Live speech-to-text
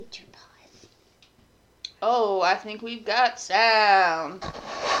Oh, I think we've got sound.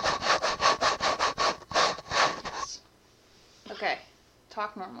 Okay,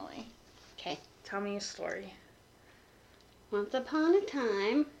 talk normally. Okay. Tell me a story. Once upon a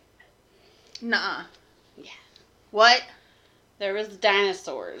time. Nuh-uh. Yeah. What? There was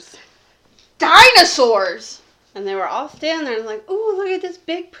dinosaurs. Dinosaurs! And they were all standing there and like, ooh, look at this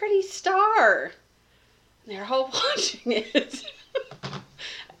big pretty star. And they're all watching it.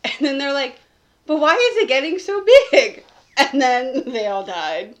 And then they're like, but why is it getting so big? And then they all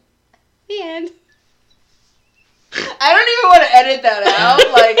died. The end. I don't even want to edit that out.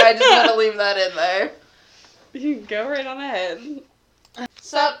 Like, I just want to leave that in there. You can go right on ahead.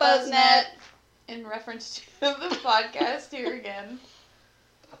 Sup, BuzzNet? In reference to the podcast here again.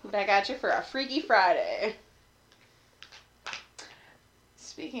 Back at you for a Freaky Friday.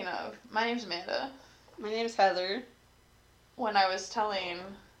 Speaking of, my name's Amanda. My name's Heather. When I was telling...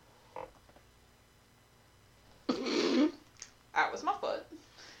 That was my foot.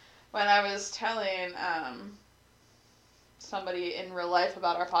 When I was telling somebody in real life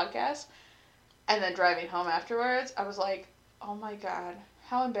about our podcast, and then driving home afterwards, I was like, oh my god,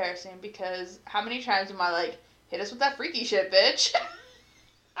 how embarrassing, because how many times am I like, hit us with that freaky shit, bitch?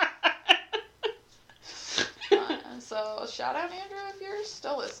 So, shout out, Andrew, if you're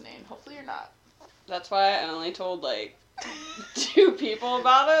still listening. Hopefully you're not. That's why I only told, like, 2 people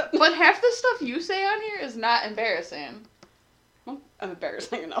about it. But half the stuff you say on here is not embarrassing. Well, I'm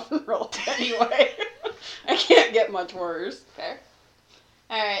embarrassing enough in real life anyway. I can't get much worse. Fair.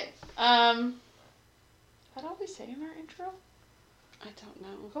 Alright, what did we say in our intro? I don't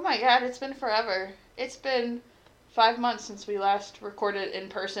know. Oh my god, it's been forever. It's been 5 months since we last recorded in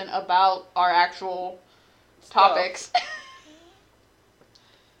person about our actual topics.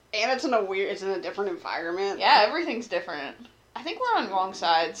 And it's in a different environment. Yeah, everything's different. I think we're on wrong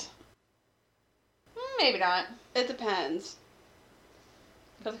sides. Maybe not. It depends.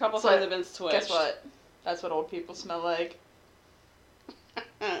 Because a couple So, times I've been switched. Guess what? That's what old people smell like.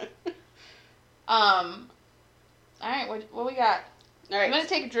 Alright, what we got? Alright. I'm gonna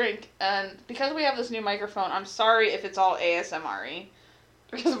take a drink, and because we have this new microphone, I'm sorry if it's all ASMR-y.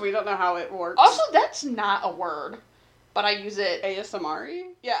 Because we don't know how it works. Also, that's not a word, but I use it.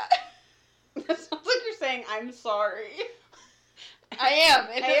 ASMR-y? Yeah. That sounds like you're saying, I'm sorry. I am.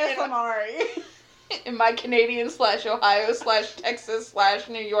 ASMR-y. In my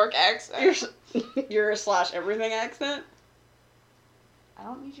Canadian/Ohio/Texas/New York accent. Your / everything accent? I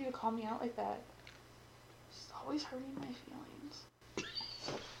don't need you to call me out like that. It's always hurting my feelings.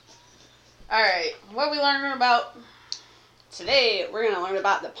 Alright, what are we learning about? Today, we're going to learn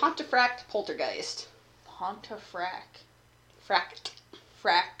about the Pontefract poltergeist. Pontefract. Fract.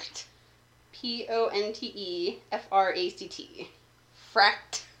 Fract. Pontefract.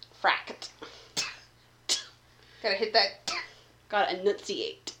 Fract. Fract. Gotta hit that. Gotta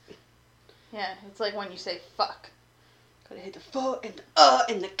enunciate. Yeah, it's like when you say fuck. Gotta hit the fuck and the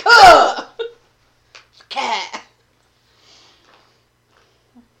and the cuh. Cat.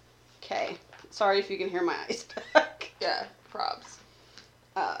 Okay. Sorry if you can hear my eyes back. Yeah, props.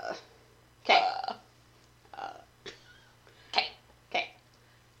 Okay. Okay.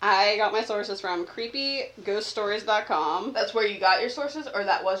 I got my sources from creepyghoststories.com. That's where you got your sources, or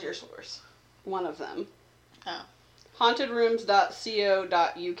that was your source? One of them. Oh.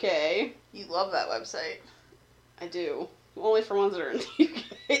 Hauntedrooms.co.uk. You love that website. I do. Only for ones that are in the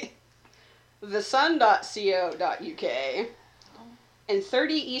UK. thesun.co.uk. And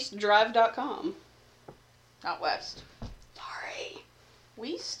 30eastdrive.com. Not West. Sorry.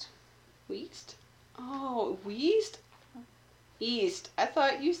 West? West? Oh, West? East. I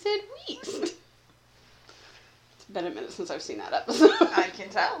thought you said West. It's been a minute since I've seen that episode. I can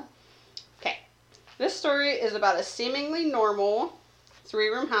tell. Okay. This story is about a seemingly normal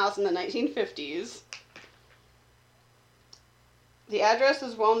 3-room house in the 1950s. The address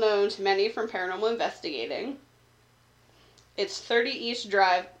is well known to many from paranormal investigating. It's 30 East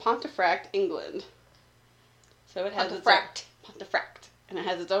Drive, Pontefract, England. So it has Pontefract. Pontefract. And it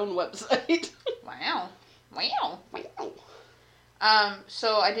has its own website. Wow. Wow. Wow.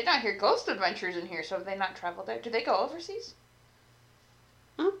 So I did not hear Ghost Adventures in here, so have they not traveled there? Did they go overseas?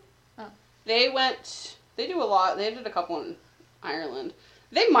 Huh? Oh. They did a lot. They did a couple in Ireland.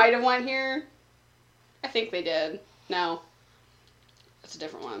 They might have went here. I think they did. No. It's a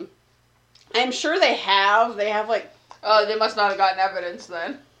different one. I'm sure they have. They have, like... Oh, they must not have gotten evidence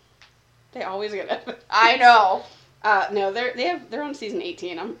then. They always get evidence. I know. No, they're on season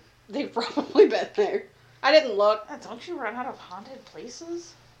 18. They've probably been there. I didn't look. Don't you run out of haunted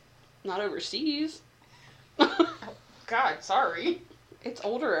places? Not overseas. God, sorry. It's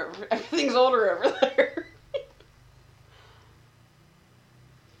older. Everything's older over there.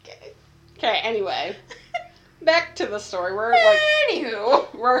 Okay, anyway. Back to the story.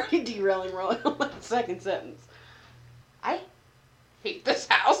 Anywho. We're already derailing really on the second sentence. I hate this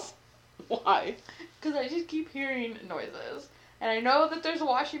house. Why? Because I just keep hearing noises. And I know that there's a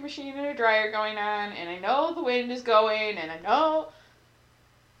washing machine and a dryer going on, and I know the wind is going, and I know...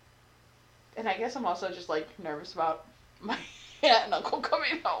 And I guess I'm also just, like, nervous about my aunt and uncle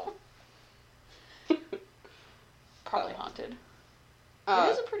coming home. Probably haunted.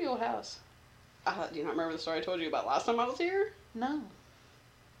 It is a pretty old house. Do you not remember the story I told you about last time I was here? No.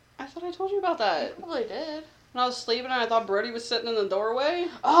 I thought I told you about that. You probably did. When I was sleeping and I thought Brody was sitting in the doorway.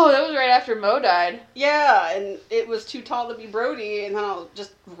 Oh, that was right after Mo died. Yeah, and it was too tall to be Brody, and then I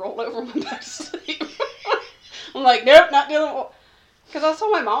just rolled over my bed to sleep. I'm like, nope, not dealing with... Because I was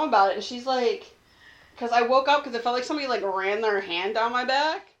telling my mom about it, and she's like... Because I woke up because it felt like somebody, like, ran their hand down my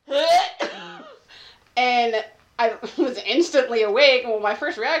back. And I was instantly awake, and my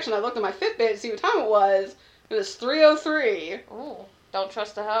first reaction, I looked at my Fitbit to see what time it was. It was 3:03. Ooh, don't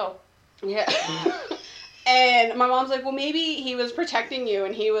trust the hoe. Yeah. And my mom's like, well, maybe he was protecting you,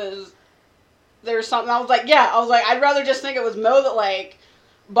 and there's something. I was like, yeah. I was like, I'd rather just think it was Mo that, like,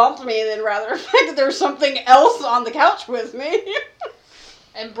 bumped me than rather think that there was something else on the couch with me.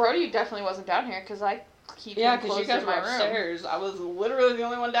 And Brody definitely wasn't down here, because I keep him because closed you guys in were my room. upstairs. I was literally the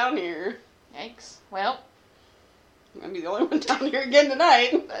only one down here. Yikes. Well, I'm gonna be the only one down here again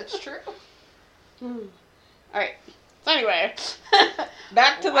tonight. that's true. Alright. So anyway,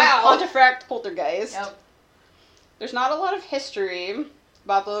 back to the Pontefract poltergeist. Yep. There's not a lot of history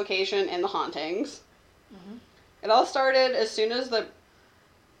about the location and the hauntings. Mm-hmm. It all started as soon as the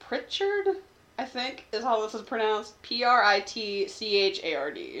Pritchard, I think, is how this is pronounced. Pritchard.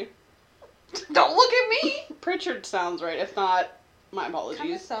 Don't look at me! Pritchard sounds right. If not, my Kind of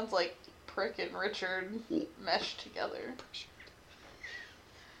apologies. sounds like Prick and Richard meshed together.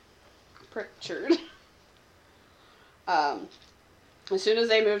 Pritchard. As soon as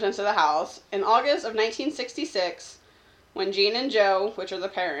they moved into the house, in August of 1966, when Jean and Joe, which are the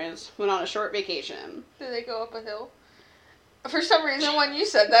parents, went on a short vacation. Did they go up a hill? For some reason, when you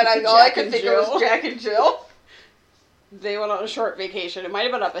said that, all I could think of was Jack and Jill. They went on a short vacation. It might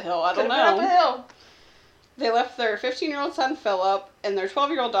have been up a hill. I don't know. Could've been up a hill. They left their 15-year-old son, Philip, and their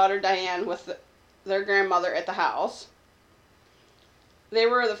 12-year-old daughter, Diane, with their grandmother at the house. They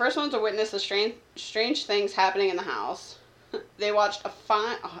were the first ones to witness the strange things happening in the house. They watched I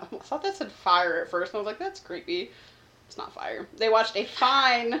thought that said fire at first, and I was like, that's creepy. It's not fire. They watched a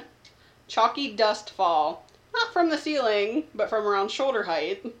fine, chalky dust fall, not from the ceiling, but from around shoulder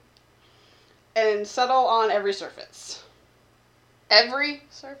height, and settle on every surface. Every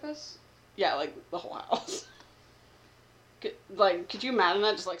surface? Yeah, like the whole house. Could you imagine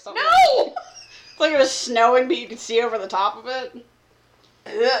that? Just like something. No! It's like it was snowing, but you could see over the top of it.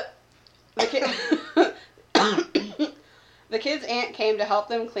 The kid's aunt came to help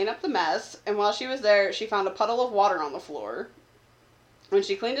them clean up the mess, and while she was there, she found a puddle of water on the floor. When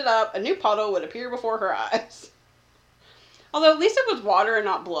she cleaned it up, a new puddle would appear before her eyes. Although, at least it was water and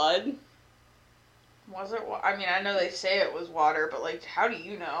not blood. Was it? I mean, I know they say it was water, but, like, how do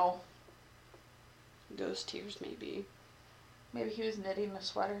you know? Ghost tears, maybe. Maybe he was knitting a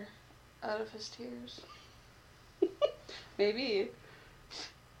sweater out of his tears. Maybe.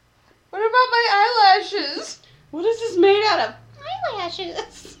 What about my eyelashes? What is this made out of?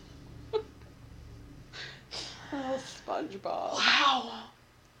 Eyelashes. Oh, SpongeBob. Wow.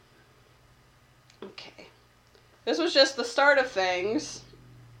 Okay. This was just the start of things,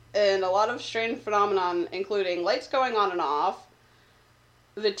 and a lot of strange phenomenon, including lights going on and off,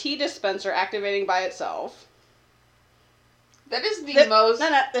 the tea dispenser activating by itself. That is the most...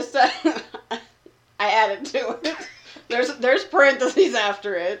 No, this, I added to it. There's parentheses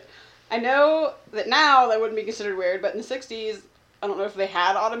after it. I know that now that wouldn't be considered weird, but in the 60s, I don't know if they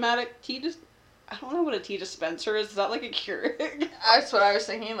had automatic tea I don't know what a tea dispenser is. Is that like a Keurig? That's what I was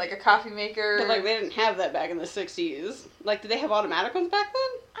thinking, like a coffee maker. But like they didn't have that back in the 60s. Like, did they have automatic ones back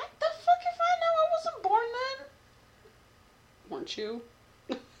then? The fuck if I know? I wasn't born then. Weren't you?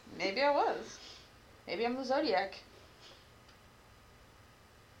 Maybe I was. Maybe I'm the Zodiac.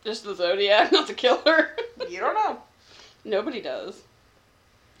 Just the Zodiac, not the killer. You don't know. Nobody does.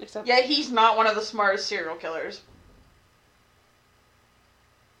 Except... Yeah, he's not one of the smartest serial killers.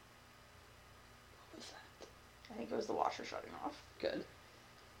 What was that? I think it was the washer shutting off. Good.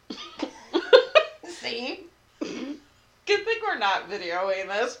 See? Good thing we're not videoing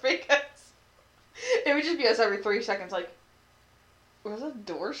this, because it would just be us every 3 seconds like, Was the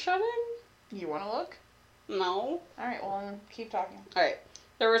door shutting? you want to look? No. Alright, well, then keep talking. Alright.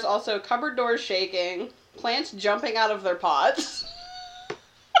 There was also cupboard doors shaking, plants jumping out of their pots.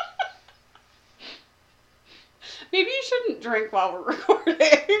 Maybe you shouldn't drink while we're recording.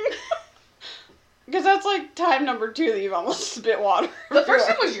 Because that's like time number 2 that you've almost spit water. The first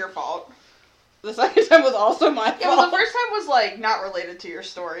time was your fault. The second time was also my fault. Yeah, well, the first time was, like, not related to your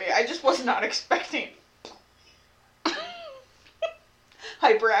story. I just was not expecting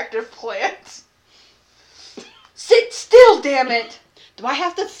hyperactive plants. Sit still, damn it! Do I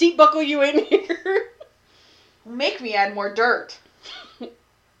have to seat buckle you in here? Make me add more dirt.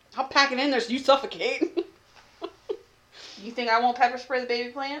 I'll pack it in there so you suffocate. You think I won't pepper spray the baby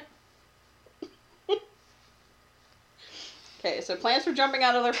plant? Okay, so plants were jumping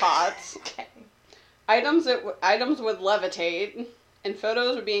out of their pots. Okay. Items would levitate, and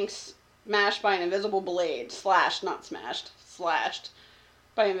photos were being smashed by an invisible blade. Slashed, not smashed. Slashed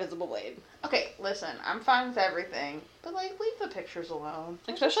by an invisible blade. Okay, listen, I'm fine with everything, but, like, leave the pictures alone.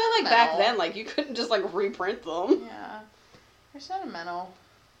 Especially, like, back then, like, you couldn't just, like, reprint them. Yeah. They're sentimental.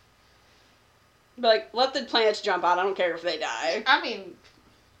 But, like, let the plants jump out. I don't care if they die. I mean,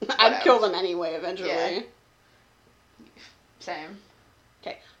 I'd kill them anyway, eventually. Yeah. Same.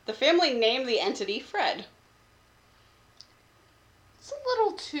 Okay. The family named the entity Fred. It's a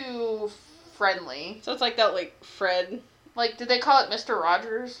little too friendly. So it's like that, like, Fred. Like, did they call it Mr.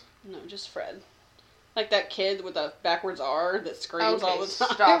 Rogers? No, just Fred. Like that kid with the backwards R that screams all the time.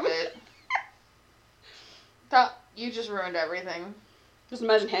 Stop it. You just ruined everything. Just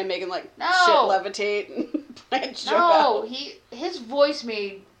imagine him making, like, No. shit levitate and plants jump out. No, his voice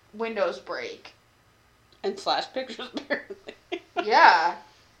made Windows break. And slash pictures, apparently. Yeah.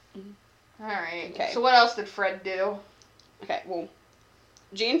 Alright. Okay. So what else did Fred do? Okay, well,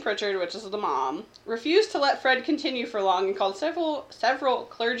 Jane Pritchard, which is the mom, refused to let Fred continue for long and called several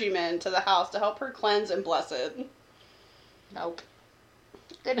clergymen to the house to help her cleanse and bless it. Nope.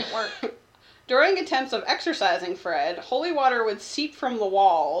 Didn't work. During attempts of exorcising Fred, holy water would seep from the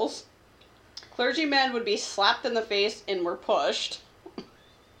walls. Clergymen would be slapped in the face and were pushed.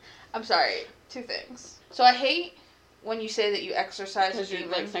 I'm sorry. 2 things. So I hate when you say that you exercise a Because you're,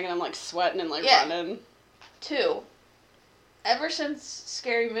 demon. like, thinking I'm, like, sweating and, like, Yeah. running. 2, ever since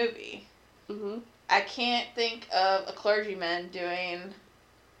Scary Movie, I can't think of a clergyman doing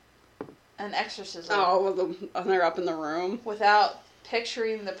an exorcism Oh, when they're up in the room. without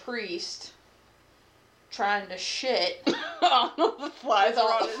picturing the priest trying to shit Oh, no, the flies with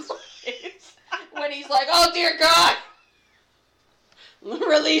are all on his face. when he's like, "Oh dear God!"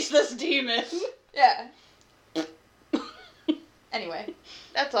 Release this demon. Yeah. Anyway,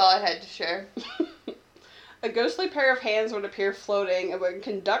 that's all I had to share. A ghostly pair of hands would appear floating and would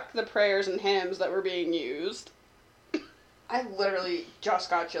conduct the prayers and hymns that were being used. I literally just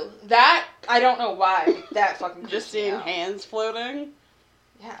got chilled. That, I don't know why, that fucking Just creeps me seeing out. hands floating?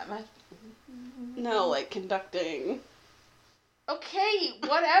 Yeah, No, like conducting. Okay,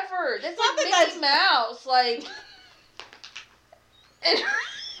 whatever. That's Not like that Mickey Mouse. Like,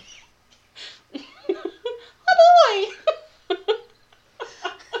 Oh boy!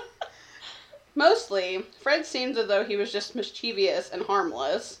 Mostly, Fred seemed as though he was just mischievous and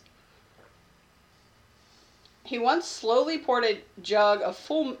harmless. He once slowly poured a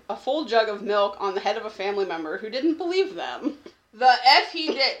full jug of milk on the head of a family member who didn't believe them. the F he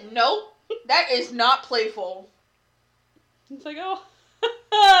did. Nope. That is not playful. It's like, oh,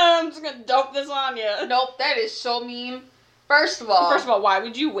 I'm just gonna dump this on you. Nope, that is so mean. First of all, Why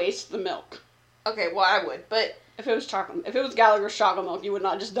would you waste the milk? okay, well, I would, but If it was Gallagher's chocolate milk, you would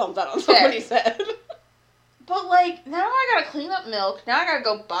not just dump that on somebody's head. like, now I gotta clean up milk. Now I gotta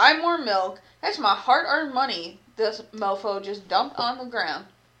go buy more milk. That's my hard-earned money this mofo just dumped on the ground.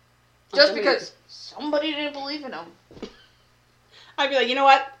 Just because somebody didn't believe in him. I'd be like, you know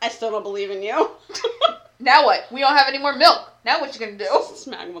what? I still don't believe in you. Now what? We don't have any more milk. Now what you gonna do?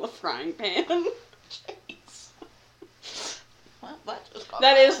 Smack him with a frying pan. Jeez. Well,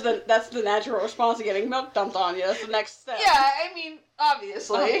 That's the natural response to getting milk dumped on you. That's the next step. Yeah, I mean,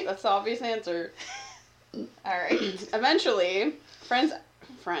 obviously. Oh, that's the obvious answer. Alright. Eventually, friends,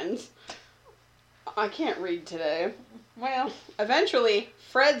 I can't read today. Well, Eventually,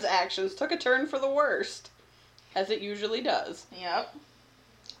 Fred's actions took a turn for the worst, as it usually does. yep.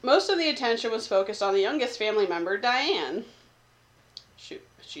 Most of the attention was focused on the youngest family member, Diane.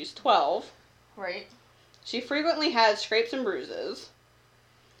 She's 12. Right. She frequently had scrapes and bruises.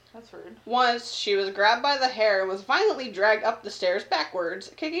 That's rude. Once, she was grabbed by the hair and was violently dragged up the stairs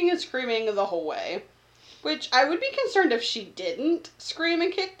backwards, kicking and screaming the whole way. Which, I would be concerned if she didn't scream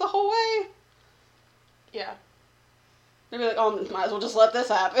and kick the whole way. Yeah. They'd be like, oh, might as well just let this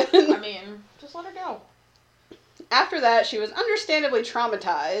happen. I mean, just let her go. After that, she was understandably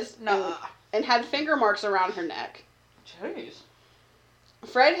traumatized and had finger marks around her neck. Jeez.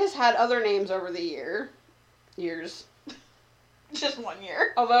 Fred has had other names over the year. years. Just 1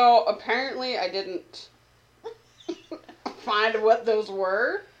 year. Although, apparently, I didn't find what those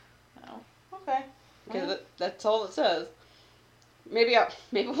were. Oh, okay. Because that's all it says. Maybe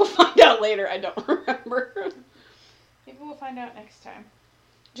we'll find out later. I don't remember. Maybe we'll find out next time.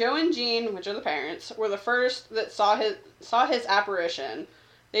 Joe and Jean, which are the parents, were the first that saw his apparition.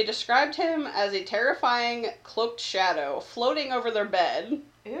 They described him as a terrifying cloaked shadow floating over their bed.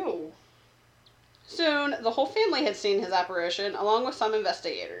 Ew. Soon, the whole family had seen his apparition, along with some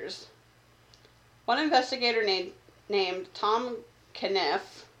investigators. One investigator named Tom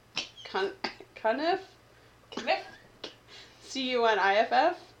Cuniff. Cuniff? Cuniff?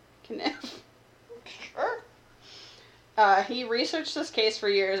 C-U-N-I-F-F? Cuniff. Sure. He researched this case for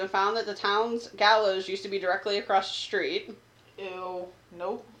years and found that the town's gallows used to be directly across the street. Ew.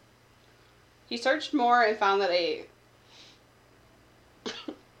 Nope. He searched more and found that I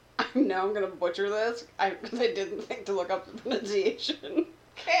know I'm gonna butcher this, because I didn't think to look up the pronunciation.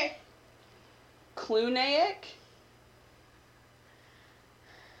 Okay. Cluniac?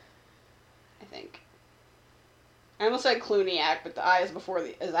 I think. I almost said Cluniac, but the I is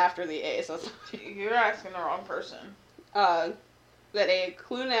after the A, so it's You're asking the wrong person. that a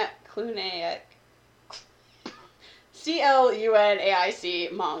Cluniac C-L-U-N-A-I-C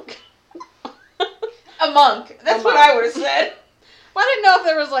monk. A monk. That's what I would have said. Well, I didn't know if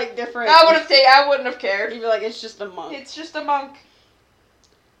there was like different. I wouldn't have cared. You'd be like, it's just a monk. It's just a monk.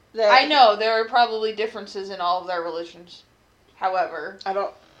 That, I know there are probably differences in all of their religions. However, I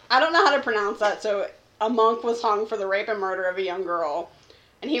don't know how to pronounce that. So a monk was hung for the rape and murder of a young girl,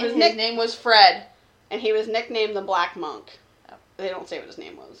 and his name was Fred, and he was nicknamed the Black Monk. Oh. They don't say what his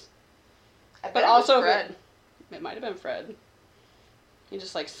name was. But also Fred. It might have been Fred. He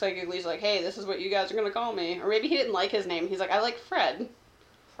just like psychically's like, hey, this is what you guys are gonna call me. Or maybe he didn't like his name. He's like, I like Fred.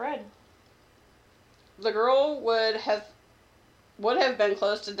 Fred. The girl would have been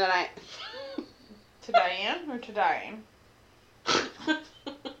close to Diane. To Diane or to dying?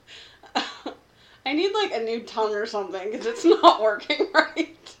 I need like a new tongue or something because it's not working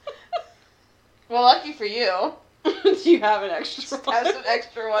right. Well, lucky for you. Do you have an extra one? Have some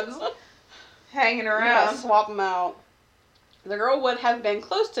extra ones hanging around. Yeah, swap them out. The girl would have been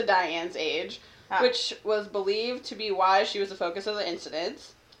close to Diane's age, which was believed to be why she was the focus of the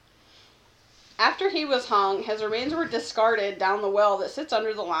incidents. After he was hung, his remains were discarded down the well that sits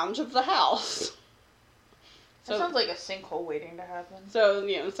under the lounge of the house. That sounds like a sinkhole waiting to happen. So,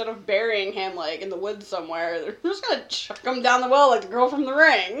 instead of burying him, like, in the woods somewhere, they're just gonna chuck him down the well like the girl from The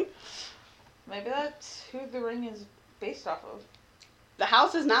Ring. Maybe that's who The Ring is based off of. The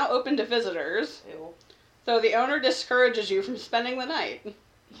house is now open to visitors. Ew. So the owner discourages you from spending the night.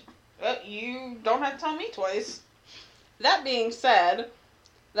 You don't have to tell me twice. That being said,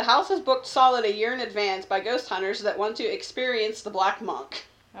 the house is booked solid a year in advance by ghost hunters that want to experience the Black Monk.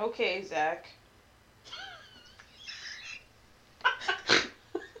 Okay, Zach.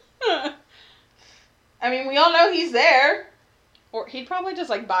 I mean, we all know he's there. Or he'd probably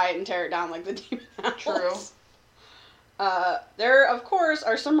just, like, buy it and tear it down like the demon house. True. There, of course,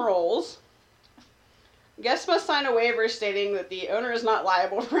 are some rules. Guests must sign a waiver stating that the owner is not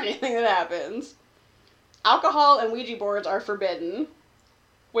liable for anything that happens. Alcohol and Ouija boards are forbidden,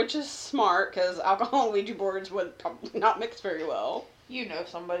 which is smart, because alcohol and Ouija boards would probably not mix very well. You know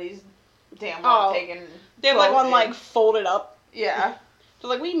somebody's damn well taken. They have, like, one, like, folded up. Yeah. They're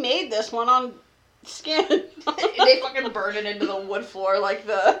like, we made this one on skin. They fucking burn it into the wood floor like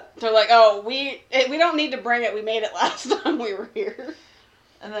the... They're like, oh, we don't need to bring it. We made it last time we were here.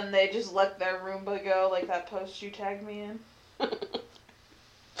 And then they just let their Roomba go, like that post you tagged me in.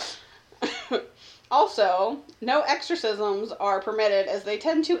 Also, no exorcisms are permitted as they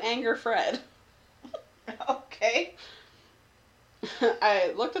tend to anger Fred. Okay.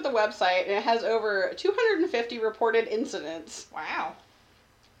 I looked at the website and it has over 250 reported incidents. Wow.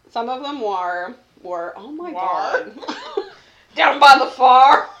 Some of them were oh my god. Down by the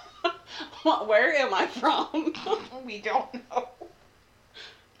far. Where am I from? We don't know.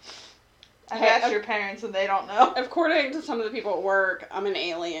 I asked your parents and they don't know. According to some of the people at work, I'm an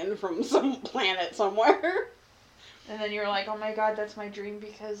alien from some planet somewhere. And then you're like, oh my god, that's my dream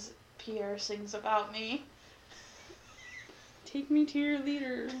because Pierre sings about me. Take me to your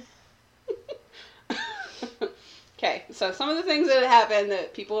leader. Okay, so some of the things that happened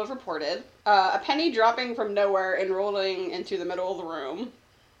that people have reported. A penny dropping from nowhere and rolling into the middle of the room.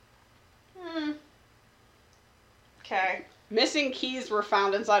 Okay. Missing keys were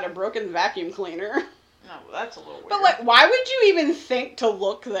found inside a broken vacuum cleaner. No, that's a little weird. But, like, why would you even think to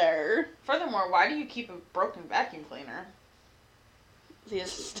look there? Furthermore, why do you keep a broken vacuum cleaner? The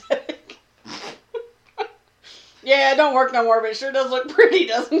aesthetic. Yeah, it don't work no more, but it sure does look pretty,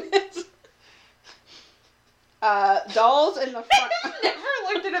 doesn't it? Dolls in the front.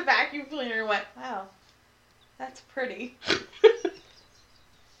 Never looked at a vacuum cleaner and went, wow, that's pretty.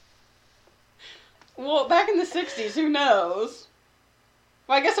 Well, back in the 60s, who knows?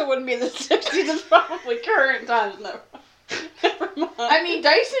 Well, I guess it wouldn't be the 60s, it's probably current times. Never mind. I mean,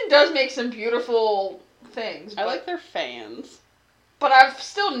 Dyson does make some beautiful things. I like their fans. But I've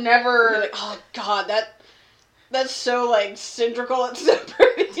still never... You're like, oh god, that's so, like, cylindrical, it's so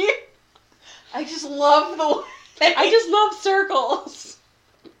pretty. I just love the way... I just love circles.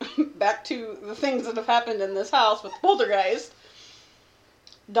 Back to the things that have happened in this house with Poltergeist.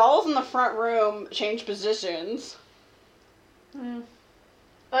 Dolls in the front room change positions.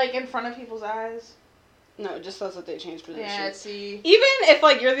 Like, in front of people's eyes? No, it just says that they change positions. Yeah, see. Even if,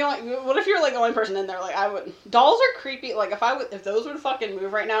 like, you're the only... What if you're, like, the only person in there? Like, I would... Dolls are creepy. Like, if those would fucking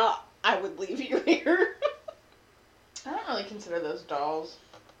move right now, I would leave you here. I don't really consider those dolls.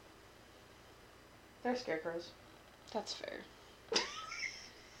 They're scarecrows. That's fair.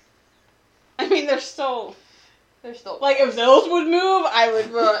 I mean, they're still... Like, if those would move, I would...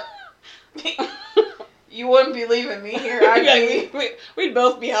 You wouldn't be leaving me here. I'd be... We'd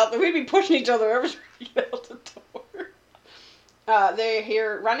both be out there. We'd be pushing each other over to get out the door. They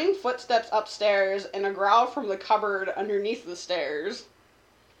hear running footsteps upstairs and a growl from the cupboard underneath the stairs.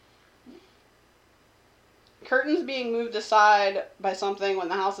 Curtains being moved aside by something when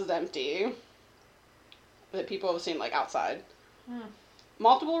the house is empty. That people have seen, like, outside.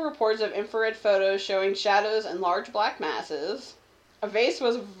 Multiple reports of infrared photos showing shadows and large black masses. A vase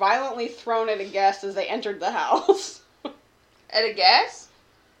was violently thrown at a guest as they entered the house. At a guest?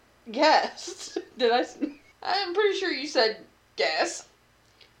 Guest? Did I... I'm pretty sure you said guest.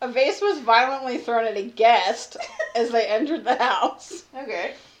 A vase was violently thrown at a guest as they entered the house.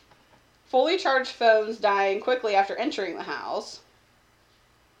 Okay. Fully charged phones dying quickly after entering the house.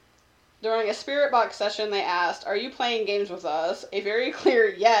 During a spirit box session, they asked, "Are you playing games with us?" A very clear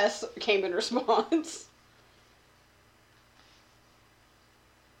yes came in response.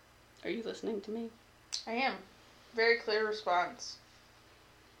 Are you listening to me? I am. Very clear response.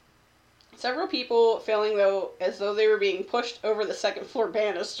 Several people feeling as though they were being pushed over the second floor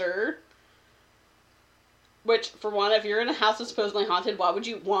banister. Which, for one, if you're in a house that's supposedly haunted, why would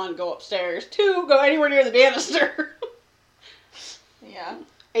you, one, go upstairs? Two, go anywhere near the banister? Yeah.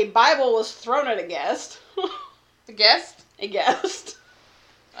 A Bible was thrown at a guest. A guest? A guest.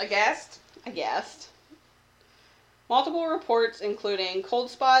 A guest? A guest. Multiple reports including cold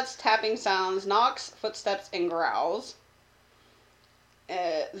spots, tapping sounds, knocks, footsteps, and growls.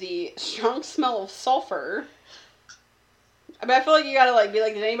 The strong smell of sulfur. I mean, I feel like you gotta, like, be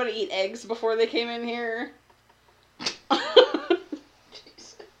like, did anybody eat eggs before they came in here?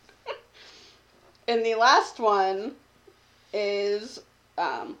 And the last one is,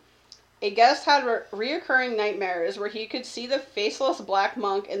 a guest had reoccurring nightmares where he could see the faceless black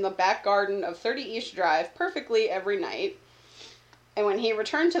monk in the back garden of 30 East Drive perfectly every night. And when he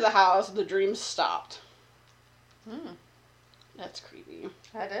returned to the house, the dreams stopped. That's creepy.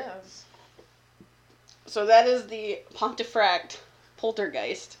 That is. So that is the Pontefract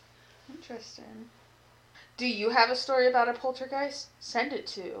poltergeist. Interesting. Do you have a story about a poltergeist? Send it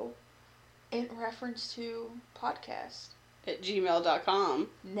to, in reference to podcast. At gmail.com.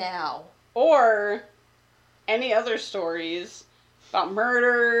 Now. Or any other stories about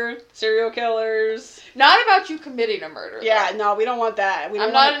murder, serial killers. Not about you committing a murder. Yeah, no, we don't want that.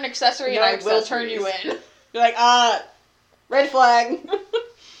 I'm not an accessory and I will turn you in. You're like, red flag.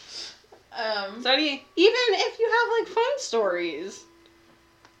 So even if you have, like, fun stories.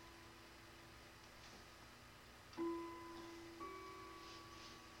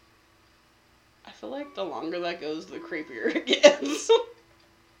 I feel like the longer that goes, the creepier it gets.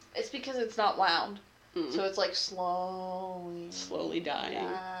 It's because it's not wound. So it's like slowly dying.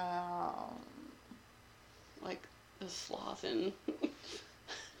 Down. Like the sloth in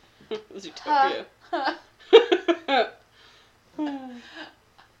Zootopia. I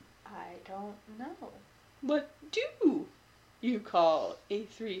don't know. What do you call a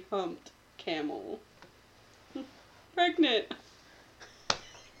 3-humped camel? Pregnant.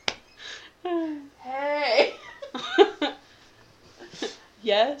 Hey.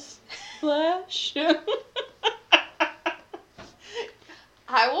 Yes, Flash.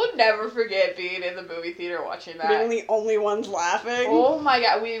 I will never forget being in the movie theater watching that. Being the only ones laughing. Oh my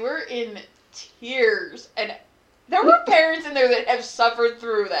god, we were in tears. And there were parents in there that have suffered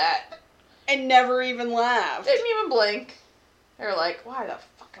through that. And never even laughed. Didn't even blink. They were like, why the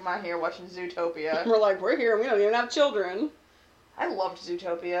fuck am I here watching Zootopia? We're like, we're here, we don't even have children. I loved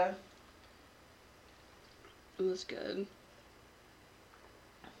Zootopia. It was good.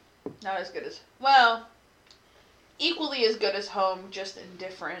 Not as good as, well, equally as good as Home, just in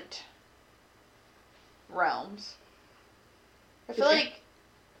different realms. I feel like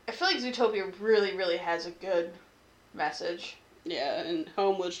Zootopia really, really has a good message. Yeah, and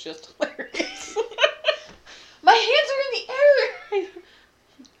Home was just hilarious. My hands are in the air!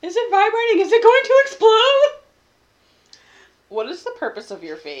 Is it vibrating? Is it going to explode? What is the purpose of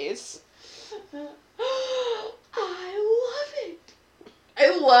your face? I love it.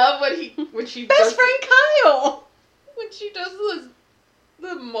 I love when she Best does, friend Kyle! when she does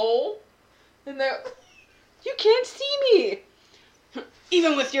the mole, and they're, You can't see me!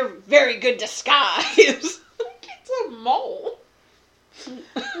 Even with your very good disguise. it's a mole.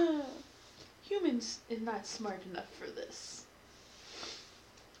 Humans are not smart enough for this.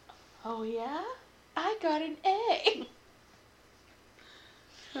 Oh yeah? I got an A.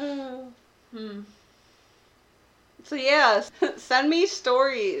 So yeah, send me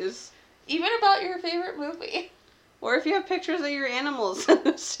stories. Even about your favorite movie. Or if you have pictures of your animals, send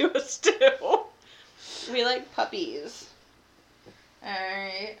those to us too. We like puppies.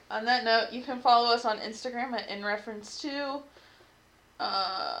 Alright. On that note, you can follow us on Instagram at InReference2.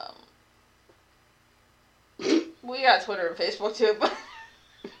 We got Twitter and Facebook too, but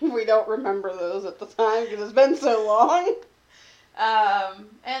We don't remember those at the time because it's been so long.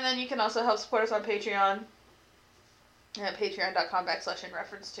 and then you can also help support us on Patreon at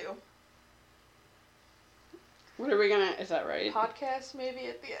patreon.com/InReference2. What are we gonna? Is that right? Podcast maybe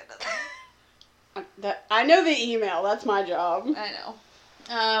at the end of that. I know the email. That's my job. I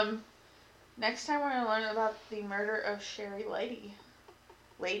know. Next time we're gonna learn about the murder of Sherry Lady.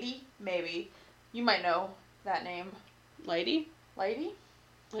 Lady? Maybe. You might know that name. Lady? Lady?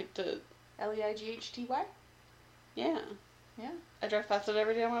 Like the... Leighty? Yeah. Yeah. I drive past it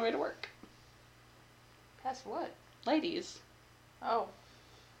every day on my way to work. Past what? Ladies. Oh.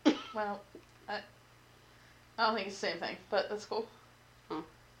 Well, I don't think it's the same thing, but that's cool. Huh.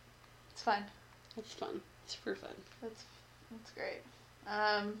 It's fine. It's fun. It's super fun. That's great.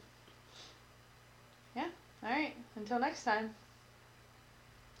 Yeah. Alright. Until next time.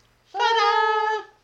 Ta-da!